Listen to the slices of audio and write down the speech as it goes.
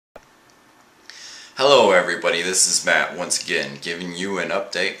Hello everybody, this is Matt once again giving you an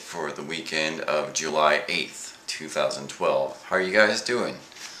update for the weekend of July 8th, 2012. How are you guys doing?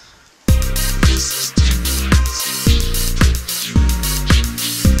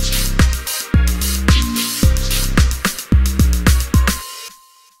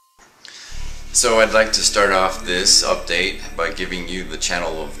 So I'd like to start off this update by giving you the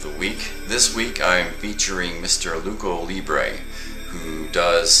channel of the week. This week I'm featuring Mr. Luco Libre, who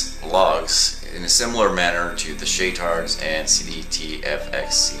does vlogs in a similar manner to the Shaytards and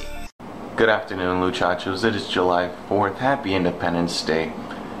TeknoAXE. Good afternoon, Luchachos. It is July 4th. Happy Independence Day.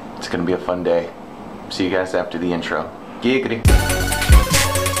 It's gonna be a fun day. See you guys after the intro. Giggity.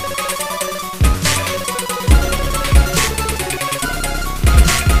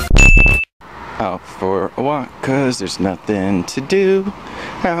 Out for a walk, cause there's nothing to do.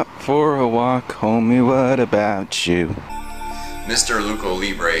 Out for a walk, homie, what about you? Mr. Luco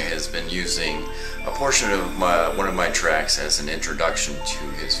Libre has been using a portion of one of my tracks as an introduction to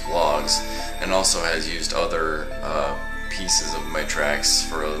his vlogs, and also has used other pieces of my tracks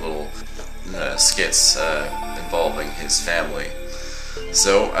for a little skits involving his family.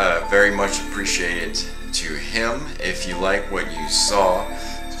 So very much appreciated to him. If you like what you saw,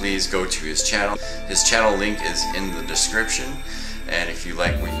 please go to his channel. His channel link is in the description, and if you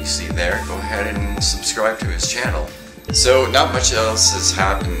like what you see there, go ahead and subscribe to his channel. So not much else has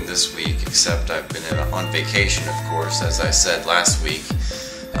happened this week, except I've been on vacation, of course, as I said last week,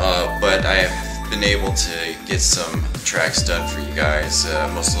 but I have been able to get some tracks done for you guys,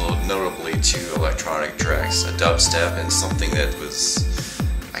 most notably two electronic tracks, a dubstep and something that was,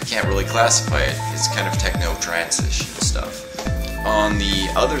 I can't really classify it, it's kind of techno-trance-ish stuff. On the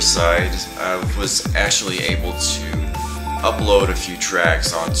other side, I was actually able to upload a few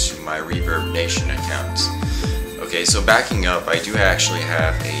tracks onto my Reverb Nation account. Okay, so backing up, I do actually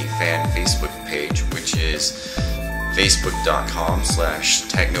have a fan Facebook page, which is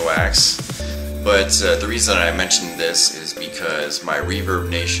facebook.com/TeknoAXE. But the reason I mentioned this is because my Reverb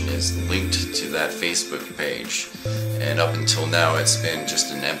Nation is linked to that Facebook page. And up until now, it's been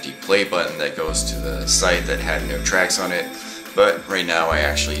just an empty play button that goes to the site that had no tracks on it. But right now, I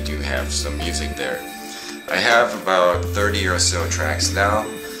actually do have some music there. I have about 30 or so tracks now.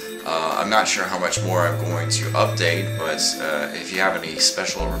 I'm not sure how much more I'm going to update, but if you have any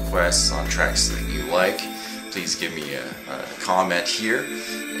special requests on tracks that you like, please give me a comment here,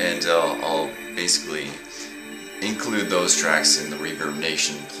 and I'll basically include those tracks in the Reverb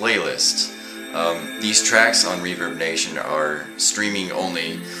Nation playlist. These tracks on Reverb Nation are streaming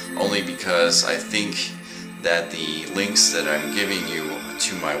only because I think that the links that I'm giving you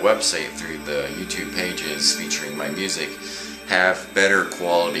to my website through the YouTube pages featuring my music have better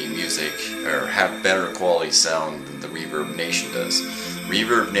quality music, or have better quality sound than the Reverb Nation does.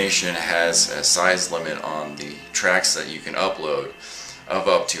 Reverb Nation has a size limit on the tracks that you can upload of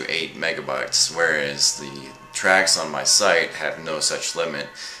up to 8 megabytes, whereas the tracks on my site have no such limit,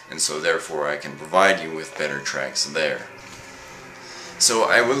 and so therefore I can provide you with better tracks there. So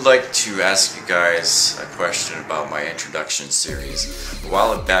I would like to ask you guys a question about my introduction series. A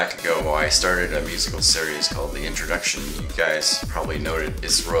while back ago, I started a musical series called The Introduction. You guys probably noted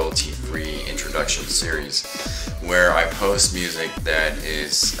it's royalty-free introduction series, where I post music that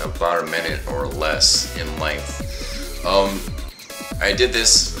is about a minute or less in length. I did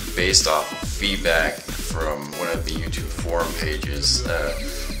this based off of feedback from one of the YouTube forum pages.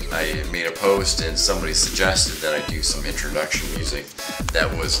 I made a post and somebody suggested that I do some introduction music that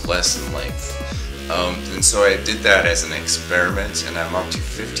was less in length. And so I did that as an experiment, and I'm up to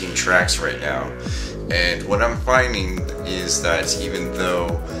 15 tracks right now. And what I'm finding is that even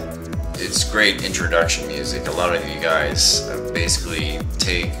though it's great introduction music, a lot of you guys basically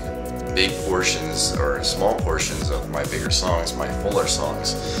take big portions or small portions of my bigger songs, my fuller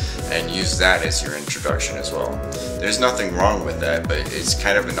songs, and use that as your introduction as well. There's nothing wrong with that, but it's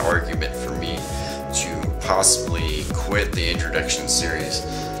kind of an argument for me to possibly quit the introduction series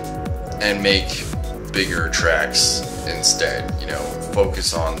and make bigger tracks instead. You know,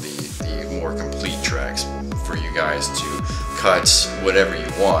 focus on the more complete tracks for you guys to cut whatever you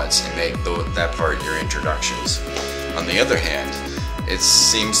want and make that part your introductions. On the other hand, it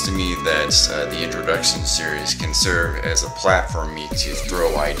seems to me that the introduction series can serve as a platform for me to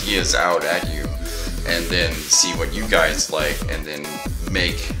throw ideas out at you and then see what you guys like, and then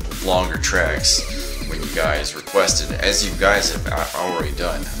make longer tracks when you guys request it, as you guys have already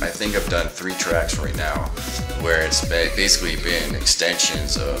done. I think I've done 3 tracks right now where it's basically been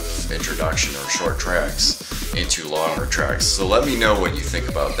extensions of introduction or short tracks into longer tracks. So let me know what you think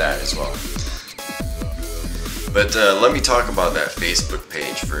about that as well. But let me talk about that Facebook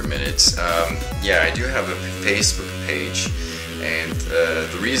page for a minute. Yeah, I do have a Facebook page, and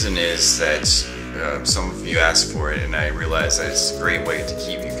the reason is that some of you asked for it, and I realize that it's a great way to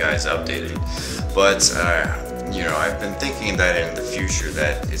keep you guys updated. But you know, I've been thinking that in the future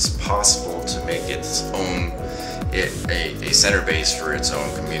that it's possible to make its own a center base for its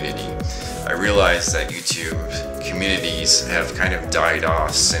own community. I realize that YouTube communities have kind of died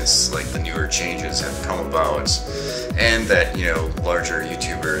off since like the newer changes have come about, and that, you know, larger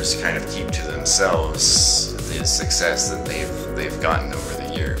YouTubers kind of keep to themselves the success that they've gotten over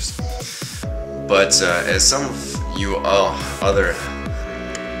the years. But as some of you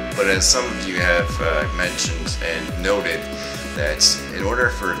have mentioned and noted, that in order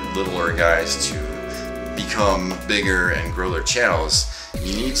for littler guys to become bigger and grow their channels,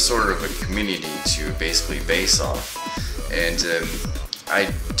 you need sort of a community to basically base off. And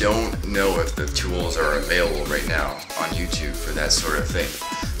I don't know if the tools are available right now on YouTube for that sort of thing.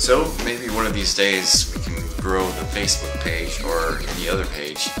 So maybe one of these days we can grow the Facebook page or any other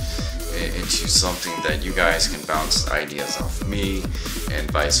page into something that you guys can bounce ideas off of me, and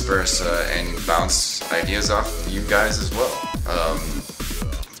vice versa, and bounce ideas off of you guys as well.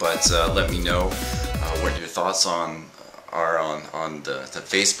 But let me know what your thoughts are on the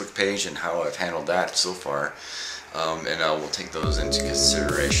Facebook page and how I've handled that so far, and I will take those into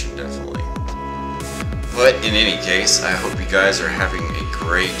consideration definitely. But in any case, I hope you guys are having a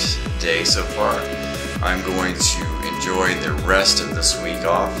great day so far. I'm going to enjoy the rest of this week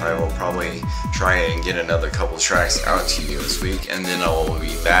off. I will probably try and get another couple tracks out to you this week, and then I will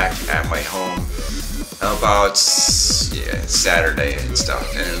be back at my home about Saturday and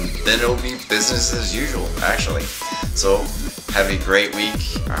stuff, and then it'll be business as usual actually. So have a great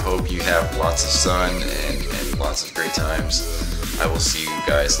week. I hope you have lots of sun and lots of great times. I will see you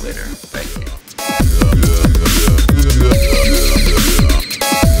guys later. Thank you.